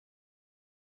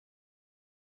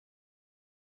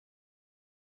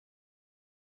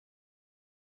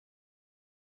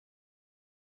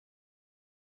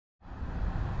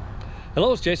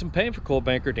Hello, it's Jason Payne for Coldwell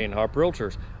Banker Dane Harper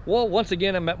Realtors. Well, once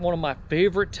again, I'm at one of my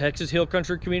favorite Texas Hill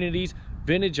Country communities,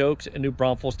 Vintage Oaks in New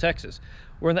Braunfels, Texas.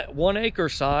 We're in that 1 acre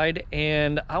side,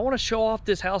 and I want to show off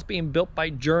this house being built by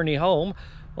Journey Home.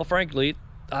 Well, frankly,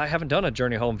 I haven't done a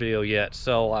Journey Home video yet,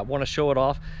 so I want to show it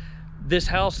off. This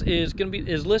house is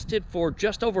listed for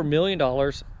just over $1 million,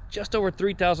 just over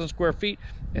 3,000 square feet,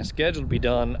 and scheduled to be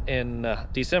done in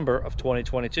December of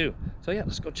 2022. So yeah,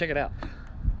 let's go check it out.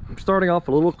 I'm starting off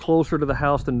a little closer to the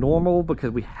house than normal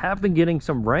because we have been getting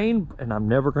some rain, and I'm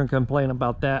never going to complain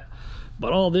about that.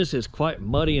 But all this is quite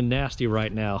muddy and nasty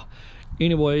right now.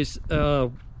 Anyways,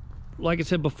 like I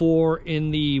said before,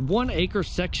 in the 1 acre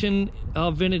section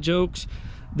of Vintage Oaks,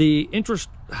 the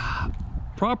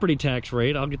property tax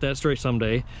rate, I'll get that straight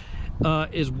someday,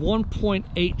 is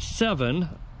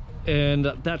 1.87,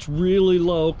 and that's really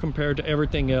low compared to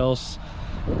everything else.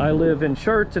 I live in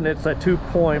Schertz, and it's at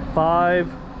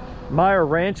 2.5. Meyer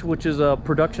Ranch, which is a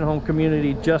production home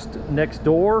community just next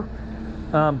door,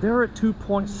 they're at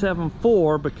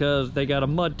 2.74 because they got a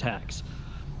mud tax.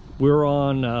 We're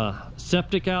on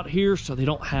septic out here, so they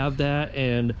don't have that,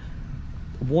 and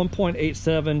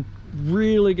 1.87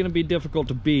 really going to be difficult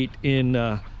to beat in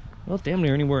well, damn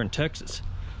near anywhere in Texas.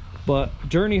 But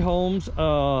Journey Homes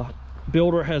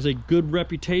builder has a good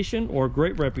reputation, or a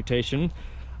great reputation.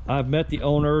 I've met the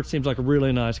owner, seems like a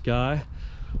really nice guy.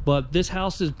 But this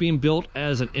house is being built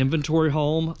as an inventory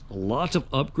home. Lots of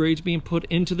upgrades being put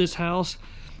into this house,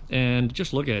 and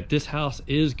just look at it, this house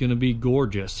is going to be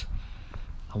gorgeous.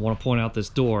 I want to point out this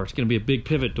door. It's going to be a big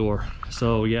pivot door,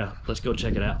 so yeah, let's go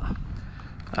check it out.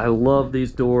 I love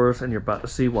these doors, and you're about to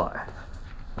see why.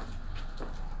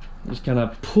 Just kind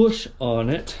of push on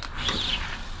it,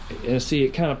 and see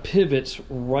it kind of pivots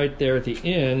right there at the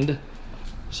end,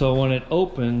 so when it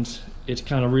opens, it's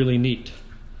kind of really neat.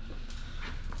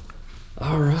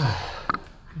 All right,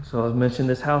 so as mentioned,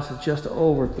 this house is just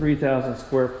over 3,000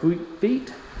 square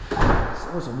feet,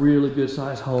 so it's a really good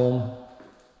sized home.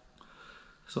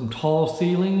 Some tall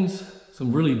ceilings,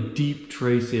 some really deep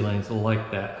tray ceilings, I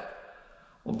like that.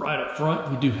 Well, right up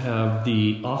front, we do have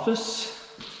the office.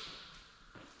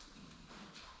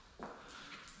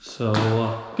 So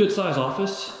good size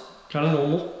office, kind of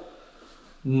normal.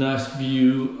 Nice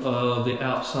view of the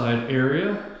outside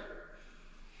area.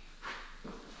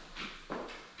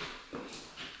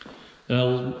 And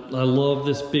I love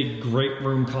this big great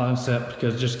room concept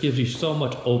because it just gives you so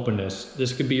much openness.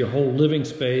 This could be your whole living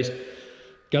space.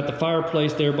 Got the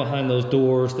fireplace there behind those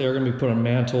doors. They're going to be putting a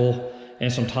mantle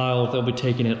and some tiles. They'll be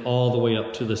taking it all the way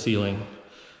up to the ceiling.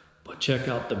 But check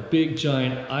out the big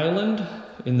giant island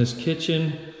in this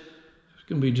kitchen. It's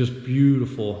going to be just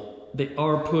beautiful. They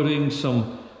are putting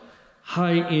some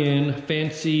high-end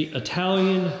fancy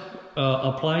Italian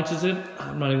appliances in.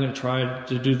 I'm not even going to try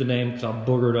to do the name because I'll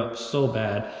booger it up so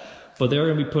bad. But they're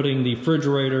going to be putting the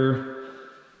refrigerator,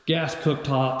 gas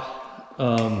cooktop,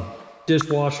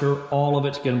 dishwasher, all of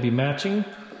it's going to be matching.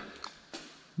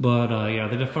 But yeah,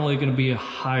 they're definitely going to be a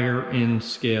higher end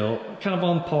scale, kind of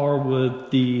on par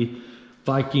with the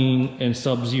Viking and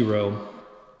Sub-Zero.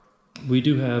 We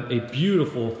do have a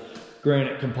beautiful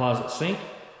granite composite sink,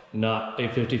 not a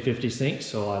 50/50 sink,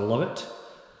 so I love it.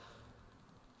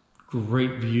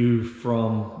 Great view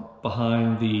from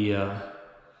behind the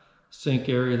sink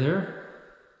area there.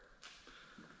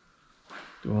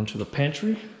 Going to the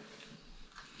pantry.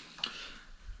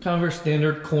 Kind of our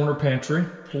standard corner pantry,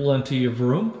 plenty of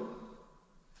room.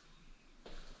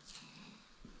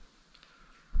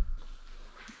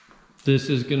 This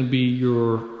is going to be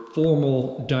your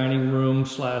formal dining room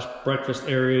slash breakfast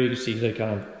area. You see they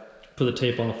kind of put the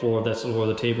tape on the floor. That's where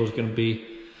the table is going to be.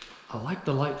 I like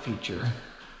the light feature.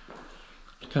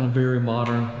 Kind of very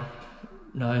modern,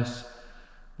 nice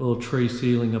little tray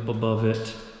ceiling up above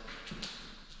it.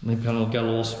 And they kind of got a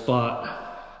little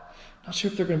spot. Not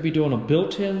sure if they're going to be doing a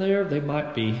built-in there. They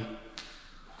might be.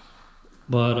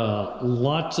 But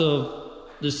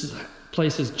this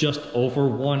place is just over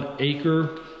 1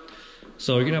 acre.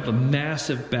 So you're going to have a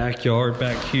massive backyard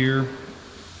back here.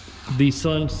 The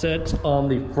sun sets on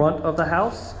the front of the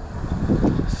house.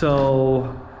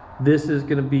 So this is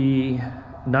going to be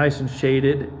nice and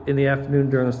shaded in the afternoon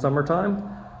during the summertime.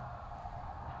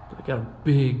 I got a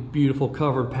big, beautiful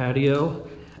covered patio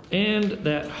and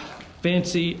that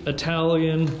fancy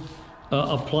Italian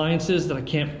appliances that I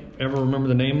can't ever remember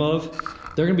the name of.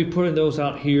 They're going to be putting those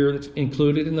out here. It's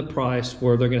included in the price,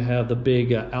 where they're going to have the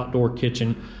big outdoor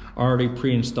kitchen already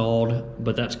pre-installed,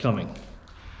 but that's coming.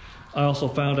 I also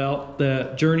found out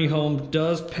that Journey Home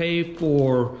does pay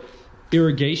for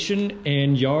irrigation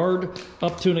and yard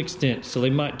up to an extent. So they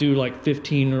might do like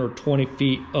 15 or 20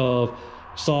 feet of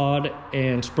sod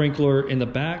and sprinkler in the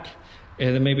back,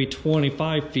 and then maybe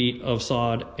 25 feet of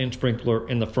sod and sprinkler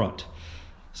in the front.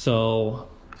 So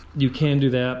you can do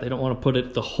that. They don't want to put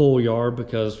it the whole yard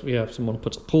because we have someone who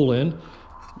puts a pool in,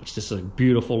 which is a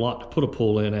beautiful lot to put a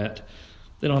pool in at.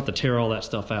 They don't have to tear all that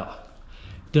stuff out.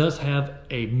 It does have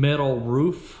a metal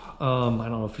roof. I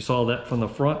don't know if you saw that from the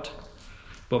front,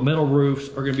 but metal roofs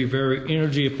are going to be very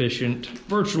energy efficient,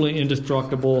 virtually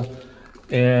indestructible,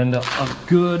 and a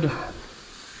good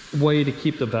way to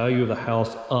keep the value of the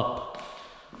house up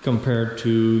compared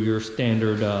to your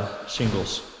standard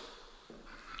shingles.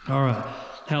 All right,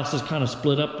 house is kind of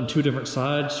split up in two different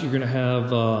sides. You're gonna have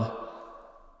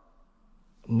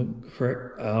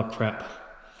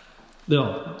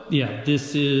no, yeah,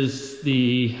 this is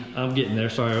the, I'm getting there,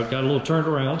 sorry, I got a little turned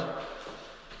around.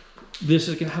 This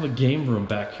is gonna have a game room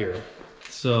back here.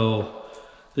 So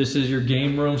this is your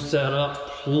game room setup,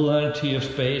 plenty of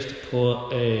space to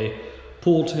put a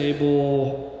pool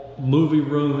table, movie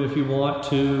room if you want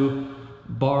to,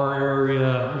 bar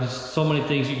area. There's so many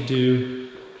things you can do.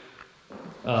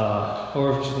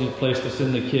 Or if you just need a place to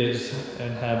send the kids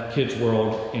and have Kids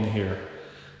World in here.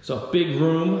 So big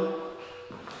room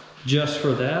just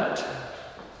for that.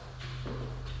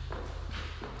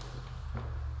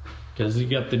 Because you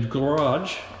got the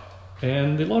garage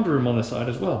and the laundry room on the side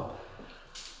as well.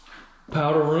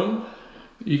 Powder room.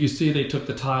 You can see they took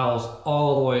the tiles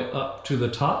all the way up to the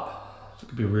top. So it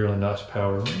could be a really nice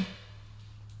powder room.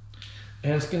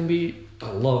 And it's going to be,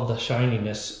 I love the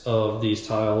shininess of these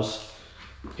tiles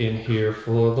in here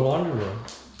for the laundry room.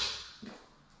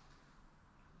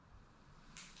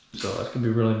 So that's going to be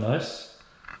really nice.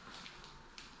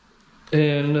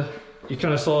 And you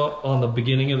kind of saw it on the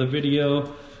beginning of the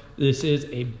video. This is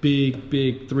a big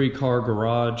 3-car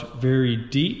garage, very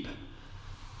deep.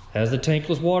 Has the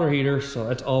tankless water heater, so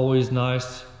that's always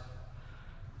nice.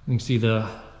 You can see the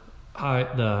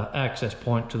access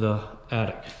point to the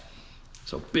attic.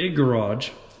 So big garage.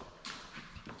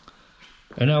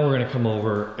 And now we're gonna come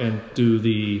over and do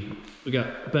we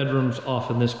got bedrooms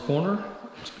off in this corner.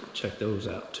 Let's check those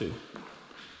out too.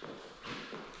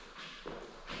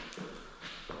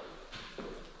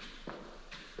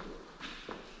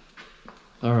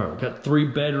 All right, we've got 3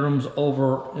 bedrooms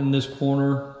over in this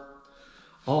corner.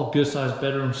 All good sized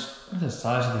bedrooms. Look at the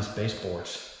size of these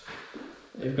baseboards.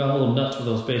 They've gone a little nuts with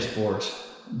those baseboards,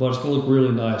 but it's gonna look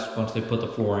really nice once they put the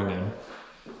flooring in.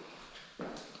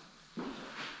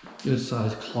 Good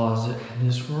sized closet in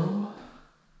this room.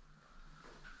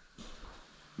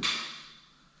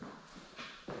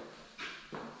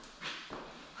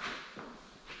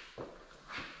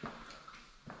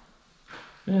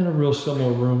 And a real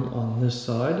similar room on this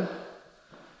side.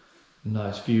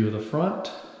 Nice view of the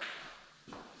front.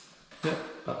 Yep,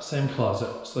 about the same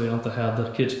closet, so you don't have to have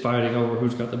the kids fighting over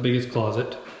who's got the biggest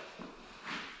closet.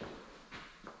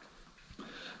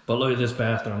 But look at this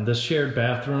bathroom, this shared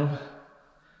bathroom.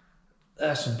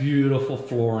 That's beautiful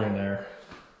flooring there.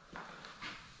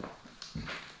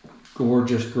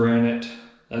 Gorgeous granite.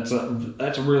 That's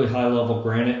a really high level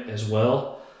granite as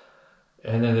well.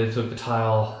 And then they took the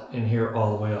tile in here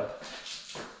all the way up.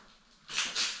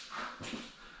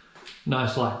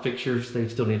 Nice light fixtures. They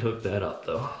still need to hook that up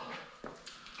though.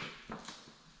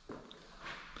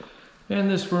 And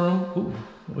this room, ooh,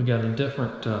 we got a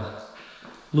different,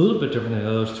 little bit different than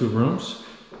those 2 rooms,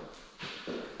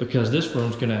 because this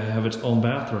room's gonna have its own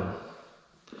bathroom.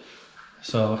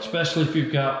 So especially if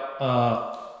you've got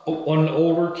an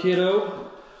older kiddo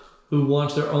who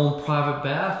wants their own private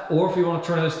bath, or if you want to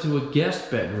turn this to a guest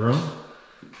bedroom,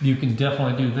 you can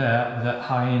definitely do that with that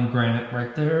high-end granite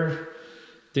right there.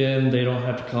 Then they don't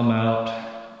have to come out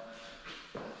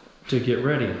to get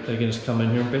ready. They can just come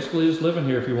in here and basically just live in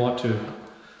here if you want to.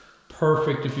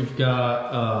 Perfect if you've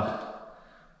got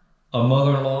a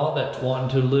mother-in-law that's wanting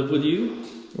to live with you,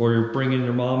 or you're bringing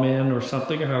your mom in or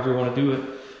something, or however you want to do it.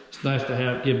 It's nice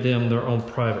to give them their own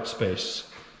private space.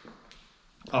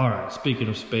 All right, speaking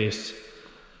of space,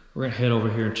 we're gonna head over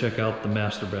here and check out the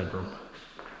master bedroom.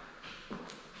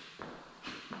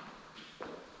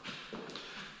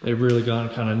 They've really gone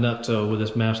kind of nutso with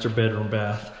this master bedroom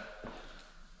bath.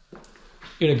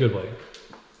 In a good way.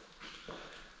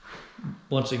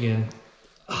 Once again,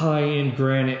 high-end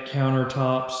granite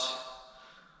countertops,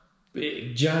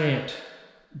 big, giant,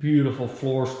 beautiful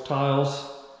floor tiles.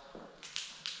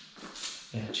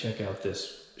 And check out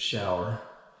this shower.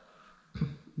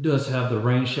 Does have the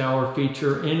rain shower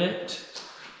feature in it.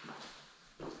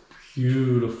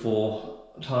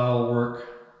 Beautiful tile work.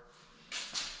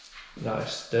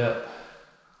 Nice step.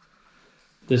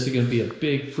 This is going to be a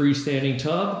big freestanding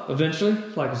tub eventually.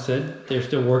 Like I said, they're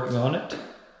still working on it.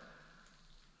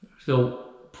 Still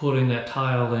putting that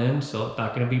tile in, so it's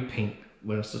not going to be pink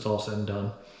when it's all said and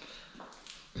done.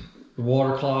 The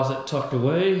water closet tucked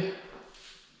away.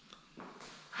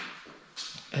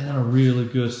 And then a really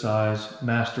good size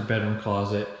master bedroom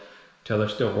closet until they're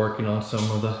still working on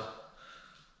some of the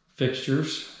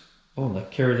fixtures. Oh, and they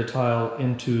carry the tile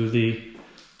into the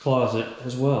closet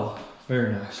as well.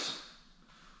 Very nice.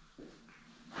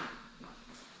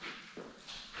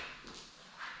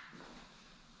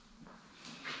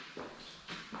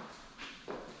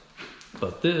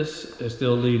 But this is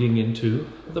still leading into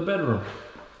the bedroom.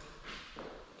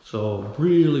 So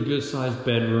really good sized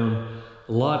bedroom.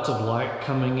 Lots of light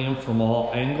coming in from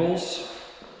all angles.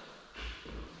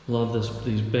 Love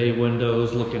these bay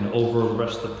windows looking over the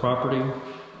rest of the property.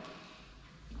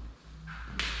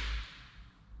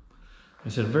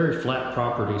 It's a very flat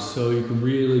property, so you can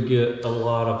really get a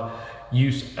lot of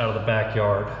use out of the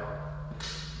backyard.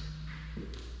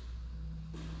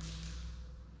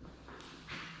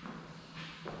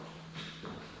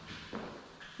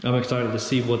 I'm excited to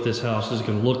see what this house is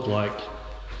going to look like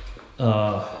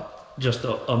just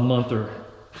a month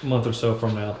or so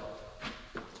from now.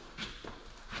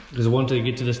 Because once they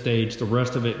get to this stage, the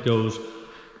rest of it goes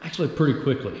actually pretty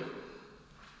quickly.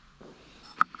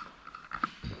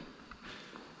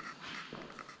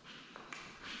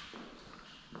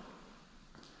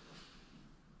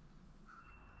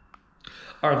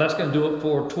 All right, that's gonna do it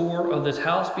for a tour of this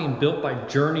house being built by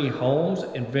Journey Homes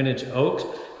in Vintage Oaks.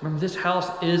 Remember, this house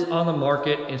is on the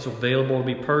market. It's available to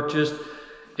be purchased.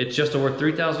 It's just over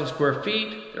 3,000 square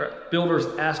feet. There are builders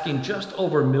asking just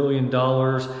over $1 million.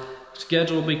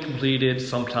 Scheduled to be completed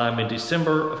sometime in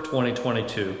December of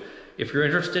 2022. If you're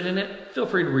interested in it, feel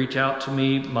free to reach out to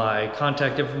me. My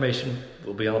contact information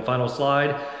will be on the final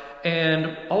slide.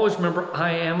 And always remember,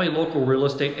 I am a local real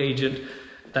estate agent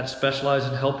that specializes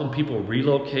in helping people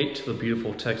relocate to the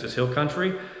beautiful Texas Hill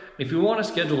Country. If you want to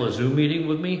schedule a Zoom meeting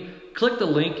with me, click the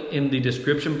link in the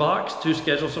description box to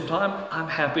schedule some time. I'm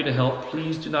happy to help.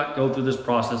 Please do not go through this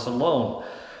process alone.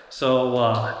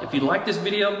 So if you like this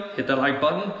video, hit that like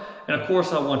button. And of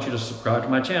course, I want you to subscribe to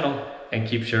my channel and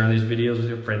keep sharing these videos with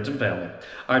your friends and family.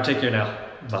 All right, take care now.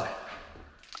 Bye.